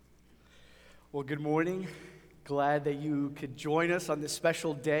Well, good morning. Glad that you could join us on this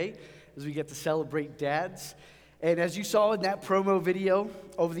special day as we get to celebrate dads. And as you saw in that promo video,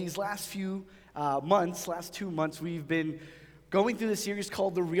 over these last few last 2 months, we've been going through this series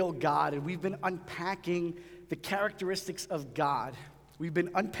called The Real God, and we've been unpacking the characteristics of God. We've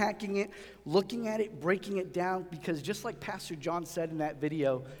been unpacking it, looking at it, breaking it down, because just like Pastor John said in that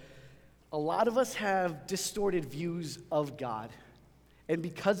video, a lot of us have distorted views of God. And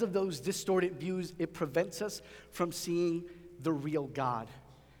because of those distorted views, it prevents us from seeing the real God.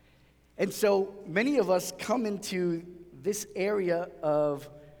 And so many of us come into this area of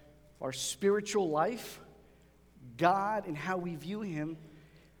our spiritual life, God, and how we view Him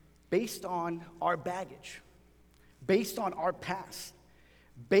based on our baggage, based on our past,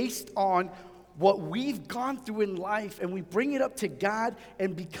 based on what we've gone through in life, and we bring it up to God,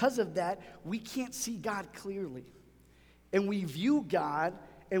 and because of that, we can't see God clearly. And we view God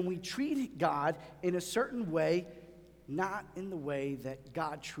and we treat God in a certain way, not in the way that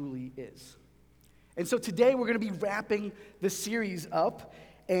God truly is. And so today we're going to be wrapping the series up,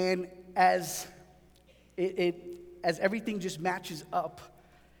 and as everything just matches up,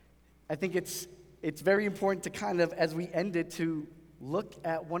 I think it's very important to kind of, as we end it, to look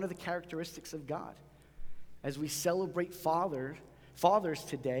at one of the characteristics of God. As we celebrate fathers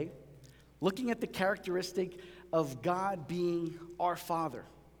today, looking at the characteristic of God being our Father.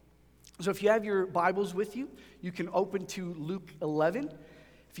 So if you have your Bibles with you, you can open to Luke 11.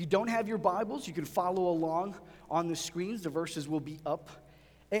 If you don't have your Bibles, you can follow along on the screens. The verses will be up.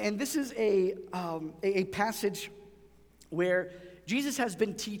 And this is a passage where Jesus has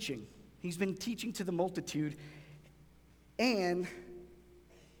been teaching. He's been teaching to the multitude, and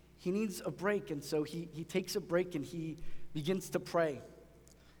he needs a break. And so he takes a break and he begins to pray.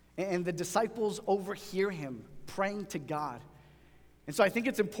 And the disciples overhear him praying to God. And so I think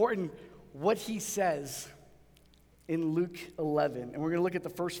it's important what he says in Luke 11. And we're going to look at the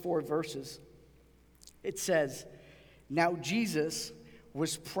first 4 verses. It says, "Now Jesus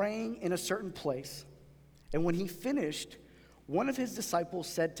was praying in a certain place, and when he finished, one of his disciples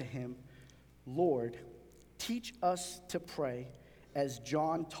said to him, 'Lord, teach us to pray as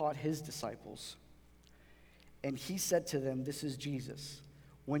John taught his disciples.' And he said to them," this is Jesus,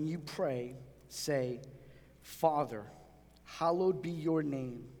 "'When you pray, say, Father, hallowed be your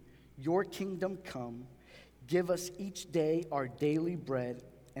name. Your kingdom come. Give us each day our daily bread,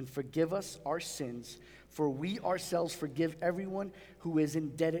 and forgive us our sins, for we ourselves forgive everyone who is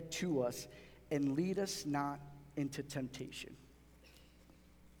indebted to us, and lead us not into temptation.'"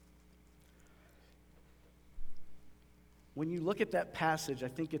 When you look at that passage, I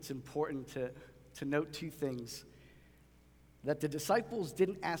think it's important to note 2 things. That the disciples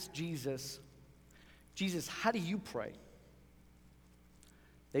didn't ask Jesus, how do you pray?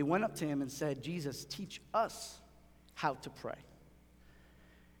 They went up to him and said, Jesus, teach us how to pray.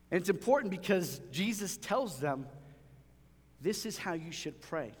 And it's important because Jesus tells them, this is how you should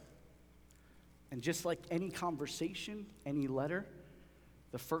pray. And just like any conversation, any letter,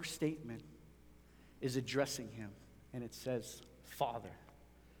 the first statement is addressing him. And it says, Father.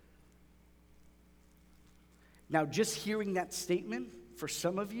 Now, just hearing that statement, for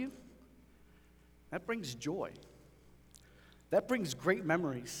some of you, that brings joy. That brings great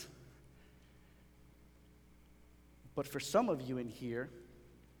memories. But for some of you in here,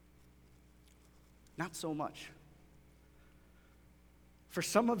 not so much. For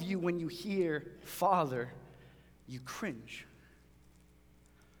some of you, when you hear Father, you cringe.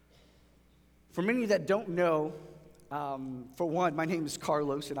 For many that don't know, for one, my name is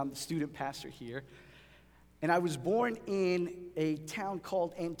Carlos, and I'm the student pastor here. And I was born in a town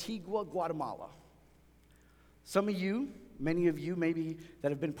called Antigua, Guatemala. Some of you, many of you maybe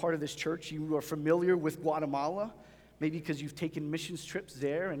that have been part of this church, you are familiar with Guatemala, maybe because you've taken missions trips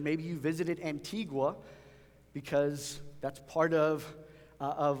there, and maybe you visited Antigua because that's part of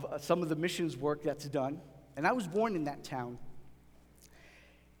some of the missions work that's done. And I was born in that town.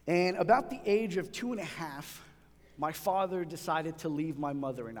 And about the age of 2.5, my father decided to leave my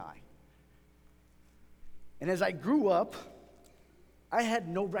mother and I. And as I grew up, I had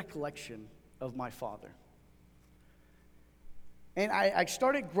no recollection of my father. And I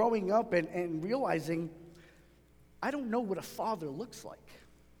started growing up and realizing I don't know what a father looks like.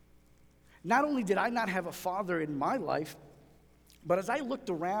 Not only did I not have a father in my life, but as I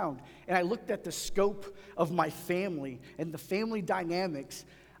looked around and I looked at the scope of my family and the family dynamics,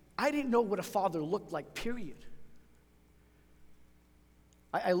 I didn't know what a father looked like, period.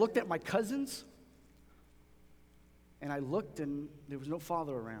 I looked at my cousins, and I looked, and there was no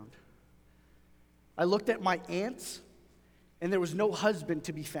father around. I looked at my aunts, and there was no husband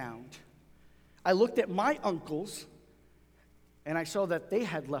to be found. I looked at my uncles, and I saw that they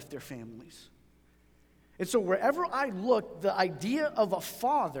had left their families. And so wherever I looked, the idea of a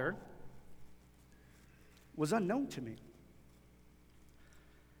father was unknown to me.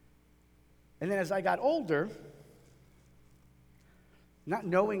 And then as I got older, not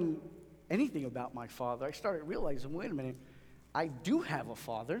knowing anything about my father, I started realizing, wait a minute, I do have a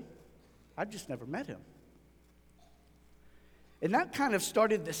father. I've just never met him. And that kind of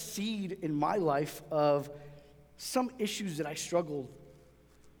started the seed in my life of some issues that I struggled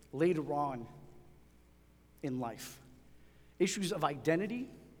later on in life. Issues of identity,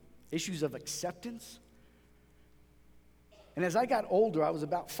 issues of acceptance. And as I got older, I was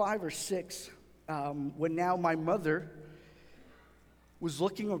about 5 or 6, when now my mother was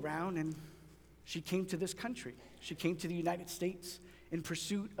looking around and she came to this country. She came to the United States in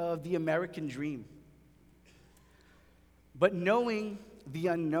pursuit of the American dream. But knowing the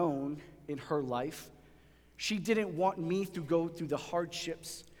unknown in her life, she didn't want me to go through the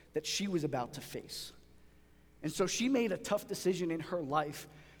hardships that she was about to face. And so she made a tough decision in her life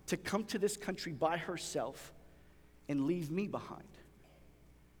to come to this country by herself and leave me behind.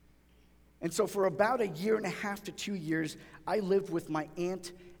 And so for about 1.5 to 2 years, I lived with my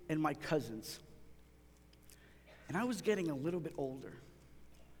aunt and my cousins. And I was getting a little bit older.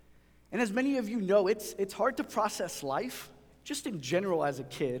 And as many of you know, it's hard to process life, just in general as a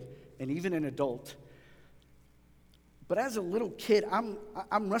kid, and even an adult. But as a little kid, I'm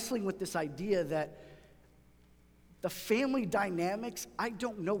wrestling with this idea that the family dynamics, I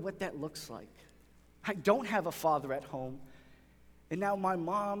don't know what that looks like. I don't have a father at home. And now my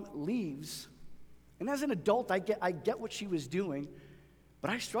mom leaves. And as an adult, I get what she was doing, but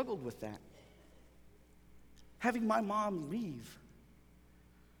I struggled with that. Having my mom leave.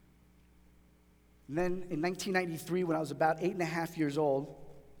 And then in 1993, when I was about 8.5 years old,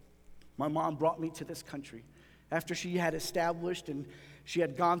 my mom brought me to this country. After she had established and she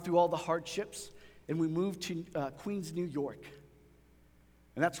had gone through all the hardships, and we moved to Queens, New York.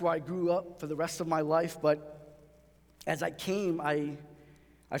 And that's where I grew up for the rest of my life. But as I came, I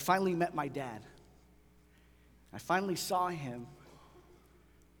finally met my dad. I finally saw him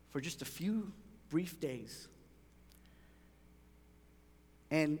for just a few brief days.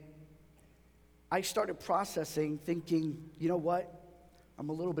 And I started processing, thinking, you know what? I'm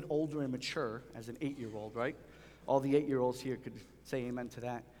a little bit older and mature as an 8-year-old, right? All the 8-year-olds here could say amen to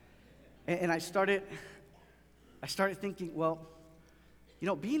that. And I started thinking, well, you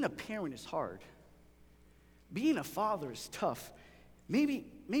know, being a parent is hard. Being a father is tough. Maybe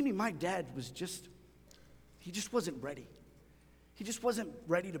my dad he just wasn't ready. He just wasn't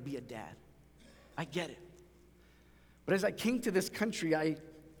ready to be a dad. I get it. But as I came to this country, I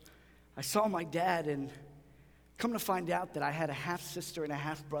saw my dad, and come to find out that I had a half-sister and a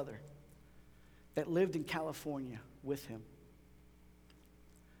half-brother that lived in California with him.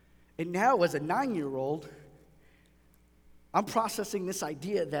 And now, as a 9-year-old, I'm processing this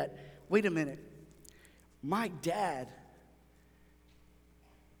idea that, wait a minute, my dad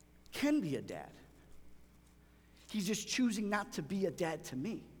can be a dad. He's just choosing not to be a dad to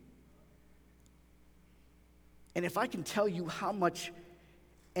me. And if I can tell you how much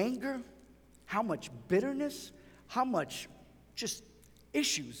anger, how much bitterness, how much just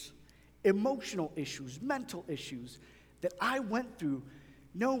issues, emotional issues, mental issues that I went through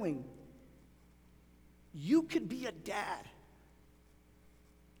knowing you could be a dad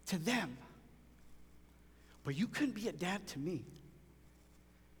to them, but you couldn't be a dad to me.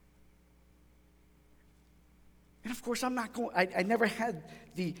 And of course, I never had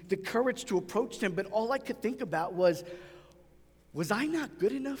the courage to approach him, but all I could think about was I not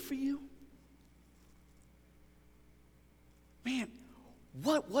good enough for you? Man,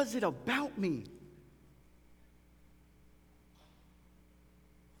 what was it about me?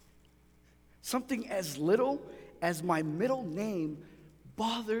 Something as little as my middle name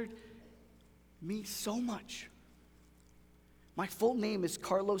bothered me so much. My full name is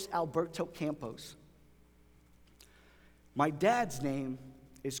Carlos Alberto Campos. My dad's name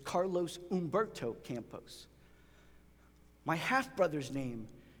is Carlos Humberto Campos. My half-brother's name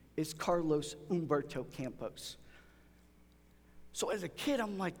is Carlos Humberto Campos. So as a kid,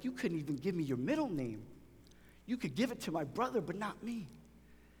 I'm like, you couldn't even give me your middle name. You could give it to my brother, but not me.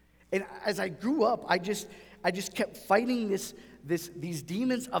 And as I grew up, I just kept fighting these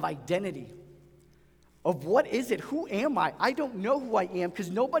demons of identity. Of what is it? Who am I? I don't know who I am because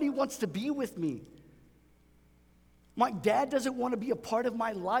nobody wants to be with me. My dad doesn't want to be a part of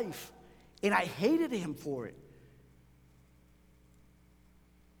my life, and I hated him for it.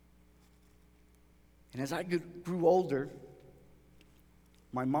 And as I grew older,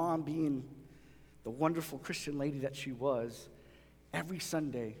 my mom being the wonderful Christian lady that she was, every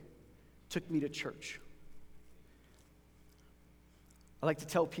Sunday took me to church. I like to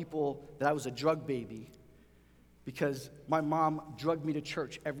tell people that I was a drug baby because my mom drugged me to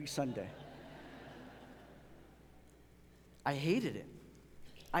church every Sunday. I hated it.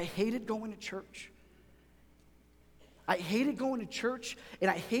 I hated going to church. I hated going to church, and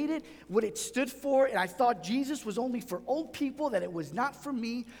I hated what it stood for, and I thought Jesus was only for old people, that it was not for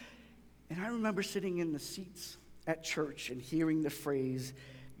me. And I remember sitting in the seats at church and hearing the phrase,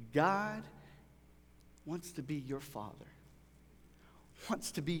 God wants to be your Father,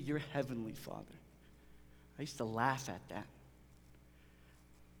 wants to be your heavenly Father. I used to laugh at that.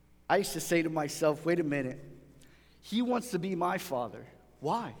 I used to say to myself, wait a minute, he wants to be my Father.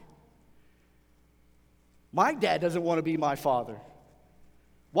 Why? My dad doesn't want to be my father.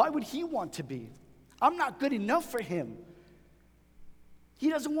 Why would he want to be? I'm not good enough for him. He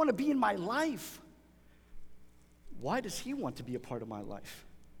doesn't want to be in my life. Why does he want to be a part of my life?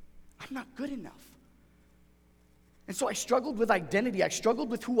 I'm not good enough. And so I struggled with identity. I struggled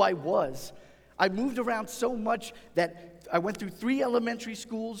with who I was. I moved around so much that I went through 3 elementary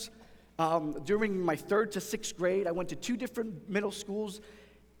schools. During my 3rd to 6th grade, I went to 2 different middle schools.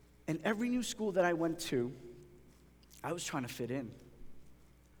 And every new school that I went to, I was trying to fit in.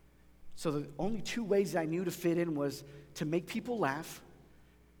 So the only 2 ways I knew to fit in was to make people laugh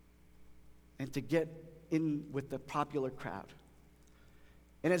and to get in with the popular crowd.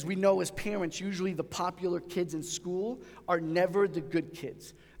 And as we know as parents, usually the popular kids in school are never the good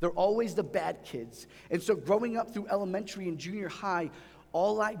kids. They're always the bad kids. And so growing up through elementary and junior high,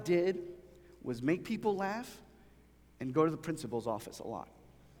 all I did was make people laugh and go to the principal's office a lot.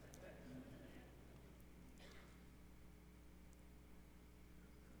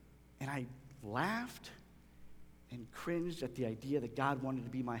 And I laughed and cringed at the idea that God wanted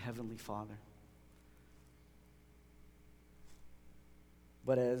to be my heavenly Father.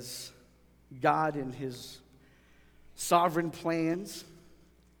 But as God in his sovereign plans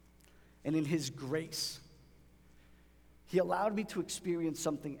and in his grace, he allowed me to experience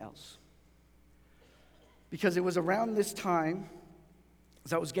something else. Because it was around this time,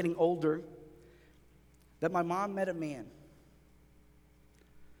 as I was getting older, that my mom met a man.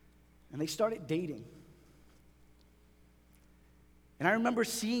 And they started dating. And I remember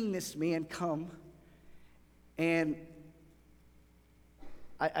seeing this man come, and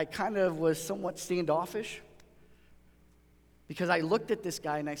I kind of was somewhat standoffish because I looked at this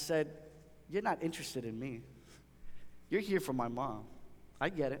guy and I said, you're not interested in me. You're here for my mom. I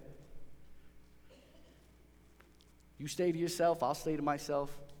get it. You stay to yourself, I'll stay to myself.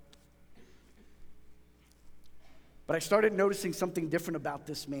 But I started noticing something different about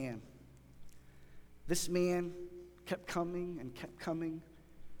this man. This man kept coming, and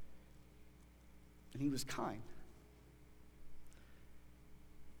he was kind.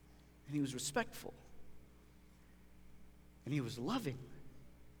 And he was respectful. And he was loving.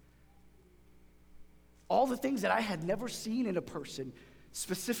 All the things that I had never seen in a person,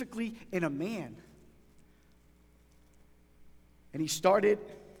 specifically in a man. And he started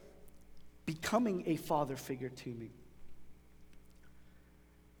becoming a father figure to me.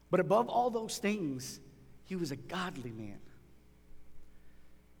 But above all those things, he was a godly man.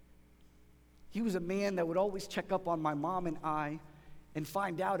 He was a man that would always check up on my mom and I and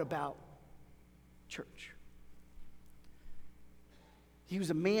find out about church. He was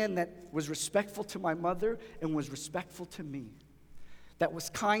a man that was respectful to my mother and was respectful to me, that was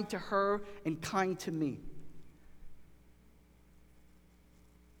kind to her and kind to me.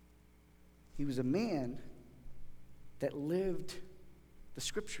 He was a man that lived the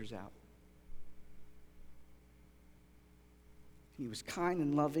scriptures out. He was kind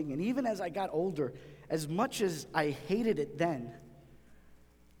and loving, and even as I got older, as much as I hated it then,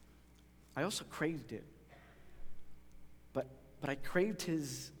 I also craved it. But I craved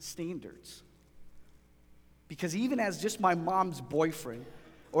his standards. Because even as just my mom's boyfriend,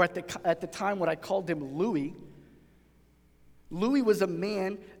 or at the time what I called him Louis was a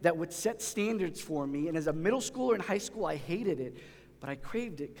man that would set standards for me, and as a middle schooler in high school, I hated it, but I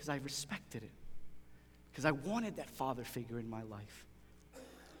craved it because I respected it, because I wanted that father figure in my life.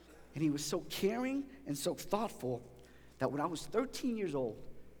 And he was so caring and so thoughtful that when I was 13 years old,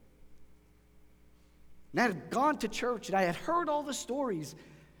 and I had gone to church and I had heard all the stories,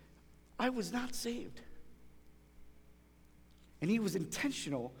 I was not saved. And he was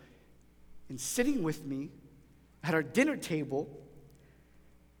intentional in sitting with me at our dinner table,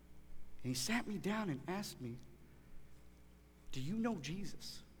 and he sat me down and asked me, do you know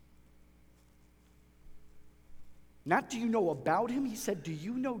Jesus? Not do you know about him? He said, do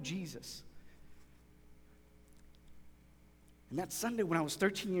you know Jesus? And that Sunday when I was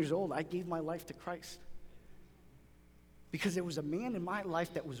 13 years old, I gave my life to Christ. Because there was a man in my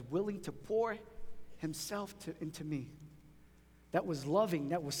life that was willing to pour himself into me. That was loving,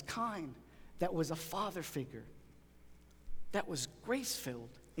 that was kind, that was a father figure, that was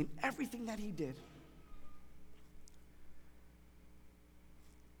grace-filled in everything that he did.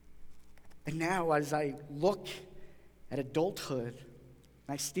 And now as I look at adulthood,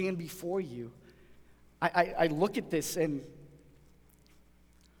 and I stand before you, I look at this and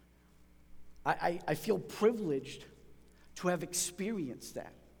I feel privileged to have experienced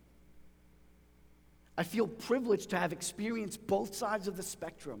that. I feel privileged to have experienced both sides of the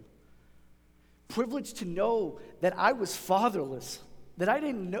spectrum. Privileged to know that I was fatherless, that I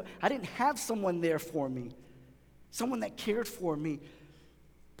didn't have someone there for me, someone that cared for me.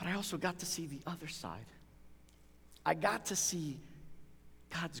 But I also got to see the other side. I got to see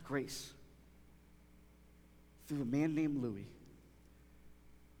God's grace through a man named Louis,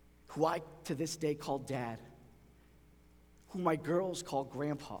 who I to this day call Dad, who my girls call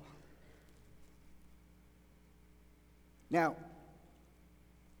Grandpa. Now,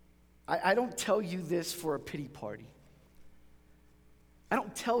 I don't tell you this for a pity party. I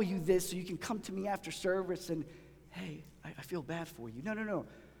don't tell you this so you can come to me after service and, hey, I feel bad for you. No.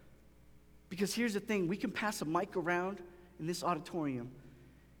 Because here's the thing, we can pass a mic around in this auditorium,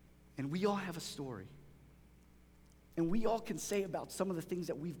 and we all have a story. And we all can say about some of the things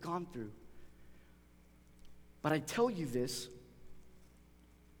that we've gone through. But I tell you this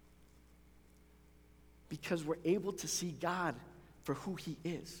because we're able to see God for who he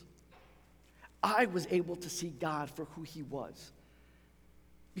is. I was able to see God for who he was.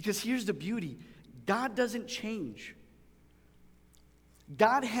 Because here's the beauty, God doesn't change.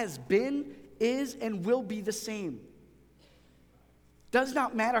 God has been, is, and will be the same. Does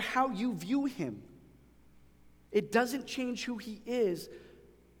not matter how you view him. It doesn't change who he is,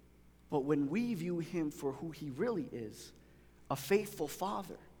 but when we view him for who he really is, a faithful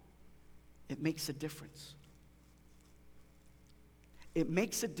father, it makes a difference. It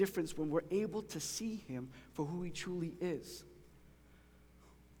makes a difference when we're able to see him for who he truly is.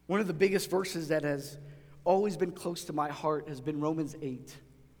 One of the biggest verses that has always been close to my heart has been Romans 8.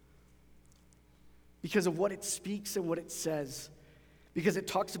 Because of what it speaks and what it says. Because it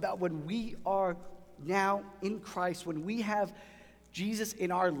talks about when we are now in Christ, when we have Jesus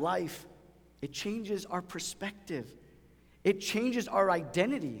in our life, it changes our perspective. It changes our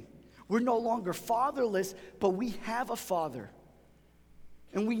identity. We're no longer fatherless, but we have a father.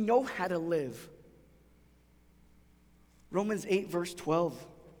 And we know how to live. Romans 8, verse 12.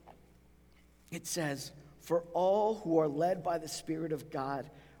 It says, "For all who are led by the Spirit of God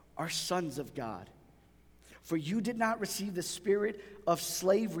are sons of God. For you did not receive the spirit of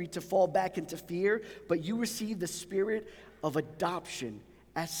slavery to fall back into fear, but you received the spirit of adoption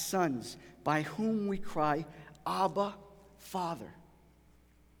as sons, by whom we cry, Abba, Father."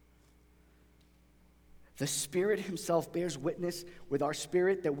 The Spirit himself bears witness with our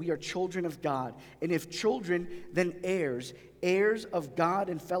spirit that we are children of God. And if children, then heirs, heirs of God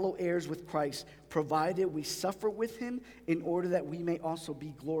and fellow heirs with Christ, provided we suffer with him in order that we may also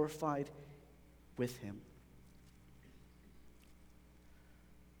be glorified with him.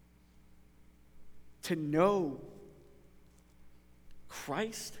 To know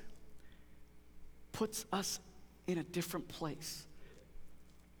Christ puts us in a different place.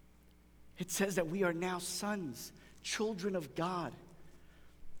 It says that we are now sons, children of God.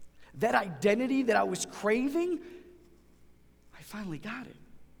 That identity that I was craving, I finally got it.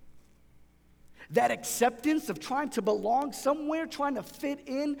 That acceptance of trying to belong somewhere, trying to fit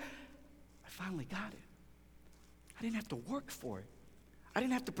in, I finally got it. I didn't have to work for it. I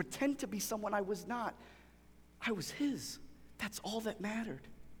didn't have to pretend to be someone I was not. I was his. That's all that mattered.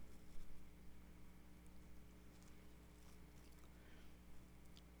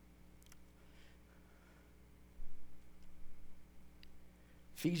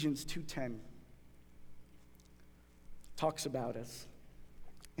 Ephesians 2:10 talks about us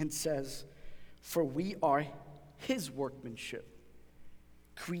and says, "For we are his workmanship,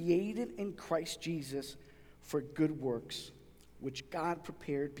 created in Christ Jesus for good works, which God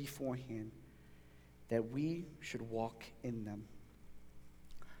prepared beforehand that we should walk in them."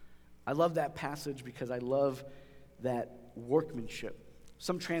 I love that passage because I love that workmanship.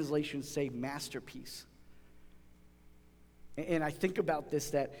 Some translations say masterpiece. And I think about this,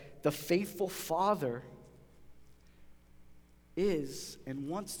 that the faithful father is and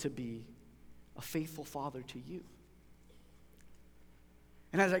wants to be a faithful father to you.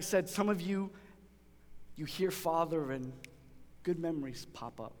 And as I said, some of you hear father and good memories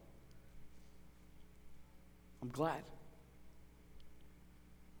pop up. I'm glad.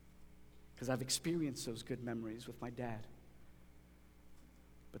 because I've experienced those good memories with my dad.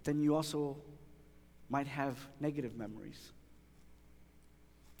 But then you also might have negative memories.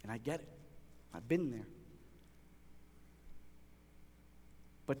 And I get it. I've been there.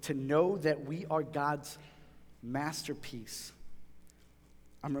 But to know that we are God's masterpiece,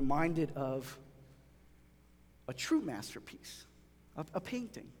 I'm reminded of a true masterpiece, a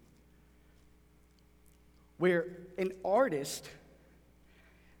painting, where an artist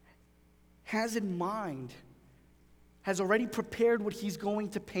has in mind, has already prepared what he's going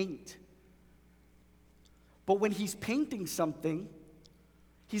to paint. But when he's painting something,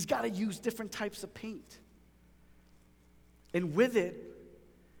 he's got to use different types of paint. And with it,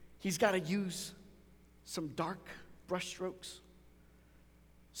 he's got to use some dark brushstrokes,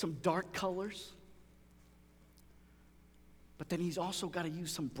 some dark colors. But then he's also got to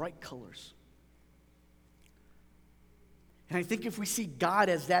use some bright colors. And I think if we see God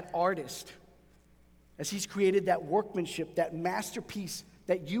as that artist, as he's created that workmanship, that masterpiece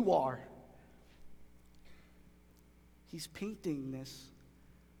that you are, he's painting this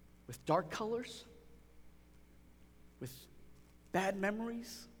with dark colors, with bad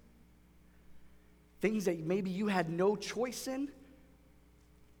memories, things that maybe you had no choice in,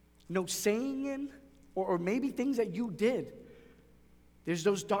 no saying in, or maybe things that you did. There's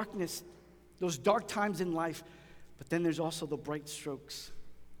those darkness, those dark times in life, but then there's also the bright strokes,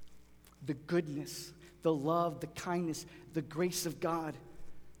 the goodness, the love, the kindness, the grace of God.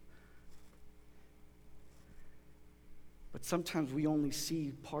 But sometimes we only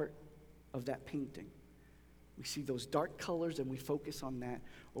see part of that painting. We see those dark colors and we focus on that,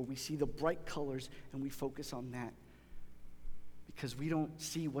 or we see the bright colors and we focus on that, because we don't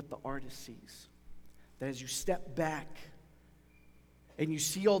see what the artist sees. That as you step back and you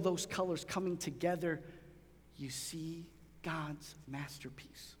see all those colors coming together, you see God's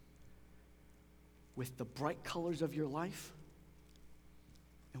masterpiece with the bright colors of your life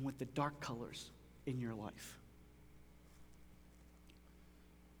and with the dark colors in your life.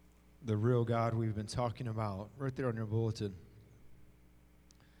 The real God we've been talking about, right there on your bulletin.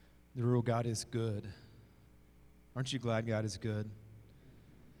 The real God is good. Aren't you glad God is good?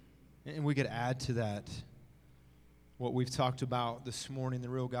 And we could add to that what we've talked about this morning. The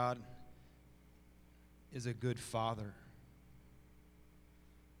real God is a good Father.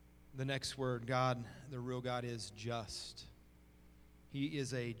 The next word, God, the real God is just. He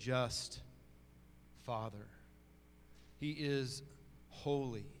is a just Father. He is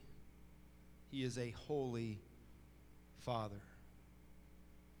holy. He is a holy Father.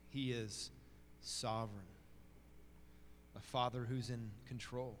 He is sovereign. A Father who's in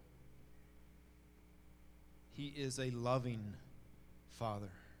control. He is a loving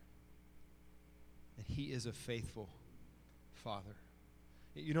Father. And He is a faithful Father.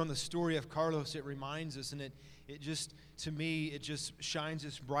 You know, in the story of Carlos, it reminds us, and it just, to me, it just shines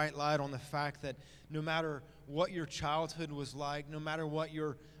this bright light on the fact that no matter what your childhood was like, no matter what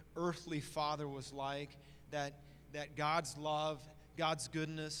your earthly father was like, that God's love, God's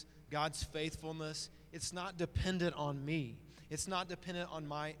goodness, God's faithfulness, it's not dependent on me. It's not dependent on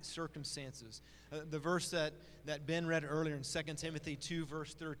my circumstances. The verse that Ben read earlier in 2 Timothy 2,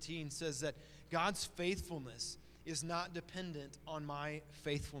 verse 13 says that God's faithfulness is not dependent on my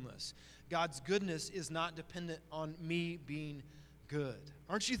faithfulness. God's goodness is not dependent on me being good.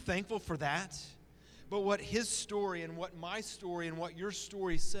 Aren't you thankful for that? But what His story and what my story and what your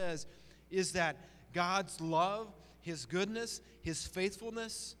story says is that God's love, His goodness, His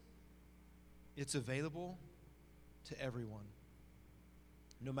faithfulness, it's available to everyone.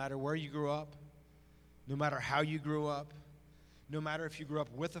 No matter where you grew up, no matter how you grew up, no matter if you grew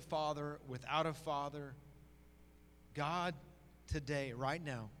up with a father, without a father, God today, right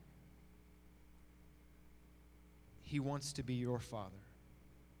now, He wants to be your Father.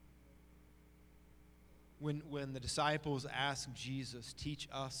 When the disciples asked Jesus, teach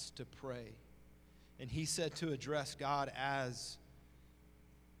us to pray, and He said to address God as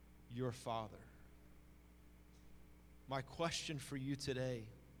your Father. My question for you today,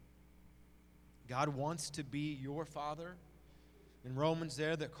 God wants to be your Father. In Romans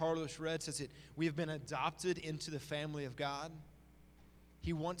there that Carlos read says that we have been adopted into the family of God.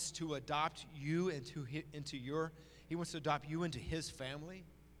 He wants to adopt you He wants to adopt you into His family.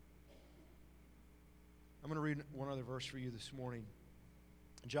 I'm going to read one other verse for you this morning.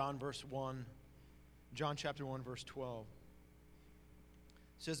 John chapter 1, verse 12.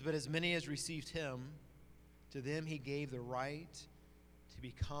 It says, but as many as received Him, to them He gave the right to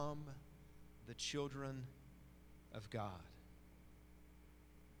become the children of God.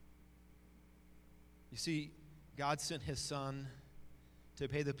 You see, God sent His Son to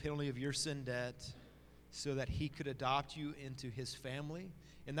pay the penalty of your sin debt so that he could adopt you into his family.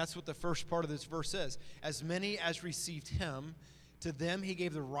 And that's what the first part of this verse says. As many as received him, to them he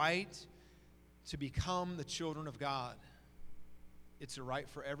gave the right to become the children of God. It's a right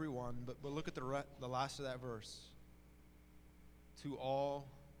for everyone, but look at the last of that verse. To all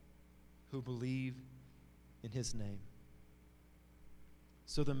who believe in his name.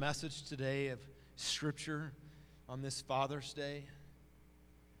 So the message today of Scripture on this Father's Day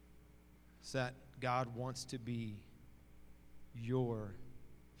is that God wants to be your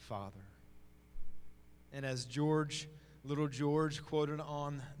Father. And as little George quoted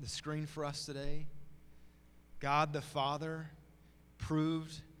on the screen for us today, God the Father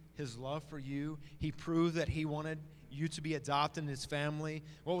proved his love for you. He proved that he wanted you to be adopted in his family.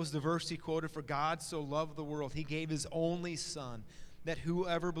 What was the verse he quoted? For God so loved the world, he gave his only Son, that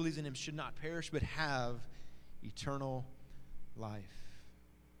whoever believes in him should not perish but have eternal life.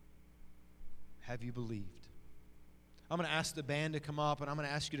 Have you believed? I'm going to ask the band to come up, and I'm going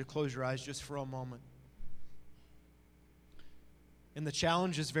to ask you to close your eyes just for a moment. And the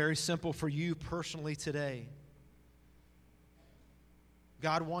challenge is very simple for you personally today.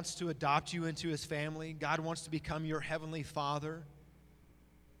 God wants to adopt you into his family. God wants to become your heavenly Father.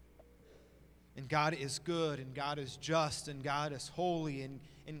 And God is good, and God is just, and God is holy, and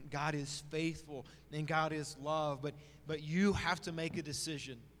God is faithful, and God is love. But you have to make a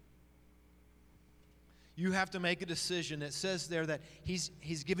decision. You have to make a decision. It says there that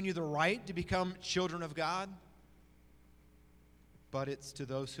he's given you the right to become children of God, but it's to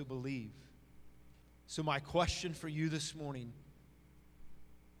those who believe. So my question for you this morning,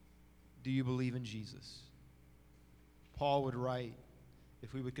 do you believe in Jesus? Paul would write,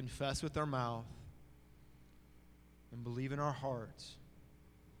 if we would confess with our mouth and believe in our hearts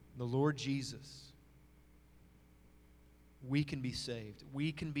the Lord Jesus, we can be saved.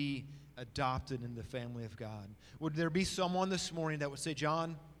 We can be adopted in the family of God. Would there be someone this morning that would say,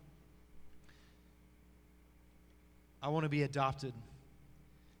 John, I want to be adopted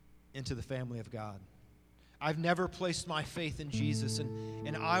into the family of God. I've never placed my faith in Jesus,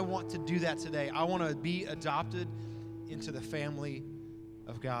 and I want to do that today. I want to be adopted into the family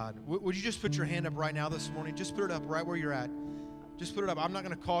of God. Would you just put your hand up right now this morning? Just put it up right where you're at. Just put it up. I'm not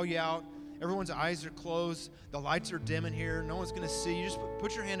going to call you out. Everyone's eyes are closed. The lights are dim in here. No one's going to see you. Just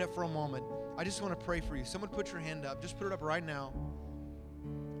put your hand up for a moment. I just want to pray for you. Someone put your hand up. Just put it up right now.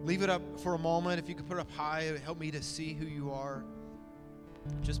 Leave it up for a moment. If you could put it up high, it would help me to see who you are.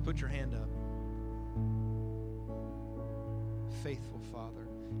 Just put your hand up. Faithful Father,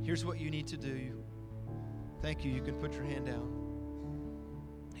 here's what you need to do. Thank you. You can put your hand down.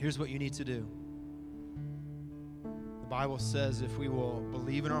 Here's what you need to do. The Bible says if we will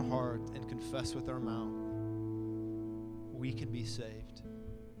believe in our heart and confess with our mouth, we can be saved.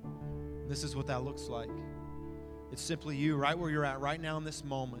 This is what that looks like. It's simply you right where you're at right now in this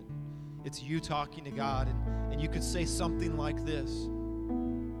moment. It's you talking to God, and you could say something like this.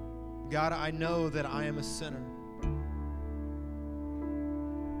 God, I know that I am a sinner,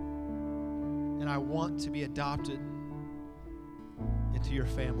 and I want to be adopted into your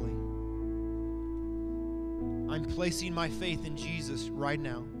family. I'm placing my faith in Jesus right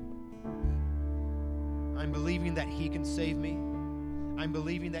now. I'm believing that he can save me. I'm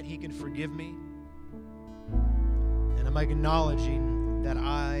believing that he can forgive me. And I'm acknowledging that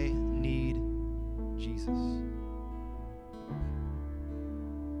I need Jesus.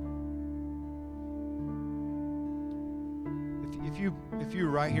 If you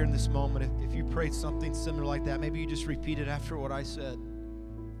right here in this moment, if you prayed something similar like that, maybe you just repeat it after what I said.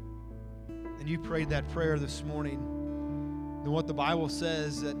 And you prayed that prayer this morning, then what the Bible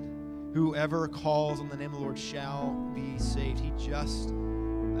says that whoever calls on the name of the Lord shall be saved. He just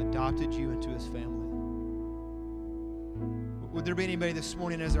adopted you into his family. Would there be anybody this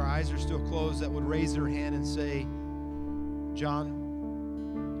morning, as our eyes are still closed, that would raise their hand and say, John,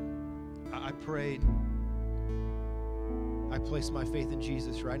 I prayed. I place my faith in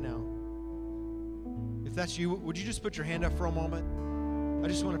Jesus right now. If that's you, would you just put your hand up for a moment? I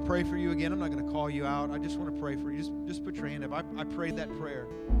just want to pray for you again. I'm not going to call you out. I just want to pray for you. Just put your hand up. I prayed that prayer.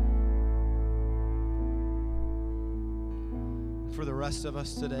 For the rest of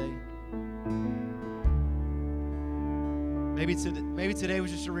us today, maybe today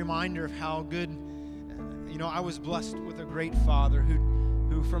was just a reminder of how good, I was blessed with a great father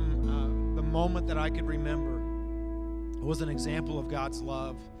who from the moment that I could remember, was an example of God's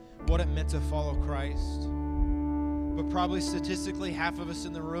love, what it meant to follow Christ. But probably statistically, half of us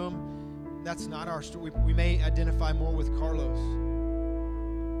in the room, that's not our story. We may identify more with Carlos.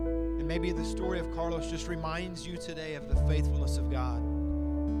 And maybe the story of Carlos just reminds you today of the faithfulness of God.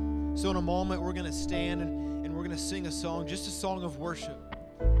 So in a moment, we're going to stand and we're going to sing a song, just a song of worship,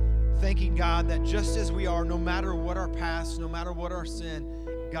 thanking God that just as we are, no matter what our past, no matter what our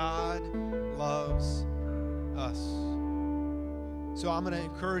sin, God loves us. So I'm going to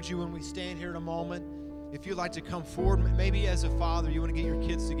encourage you when we stand here in a moment, if you'd like to come forward, maybe as a father, you want to get your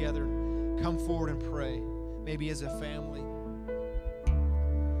kids together, come forward and pray. Maybe as a family.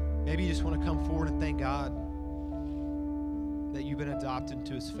 Maybe you just want to come forward and thank God that you've been adopted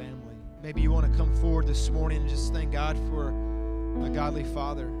into His family. Maybe you want to come forward this morning and just thank God for a godly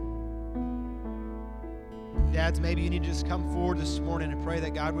father. Dads, maybe you need to just come forward this morning and pray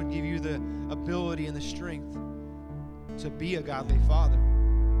that God would give you the ability and the strength to be a godly father.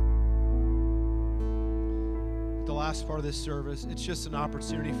 The last part of this service, it's just an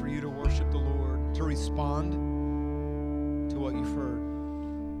opportunity for you to worship the Lord, to respond to what you've heard.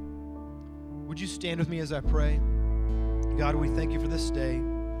 Would you stand with me as I pray? God, we thank you for this day.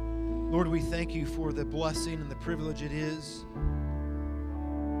 Lord, we thank you for the blessing and the privilege it is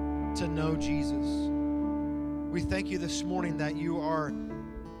to know Jesus. We thank you this morning that you are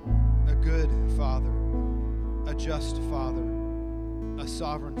a good Father, a just Father, a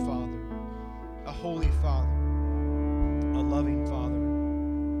sovereign Father, a holy Father, a loving Father,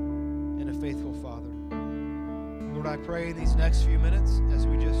 and a faithful Father. Lord, I pray in these next few minutes as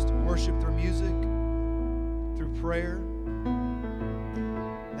we just worship through music, through prayer,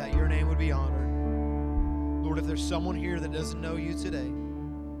 that your name would be honored. Lord, if there's someone here that doesn't know you today,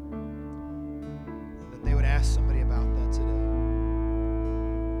 that they would ask somebody about that today.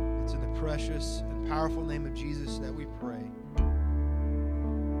 It's in the precious and powerful name of Jesus that we pray.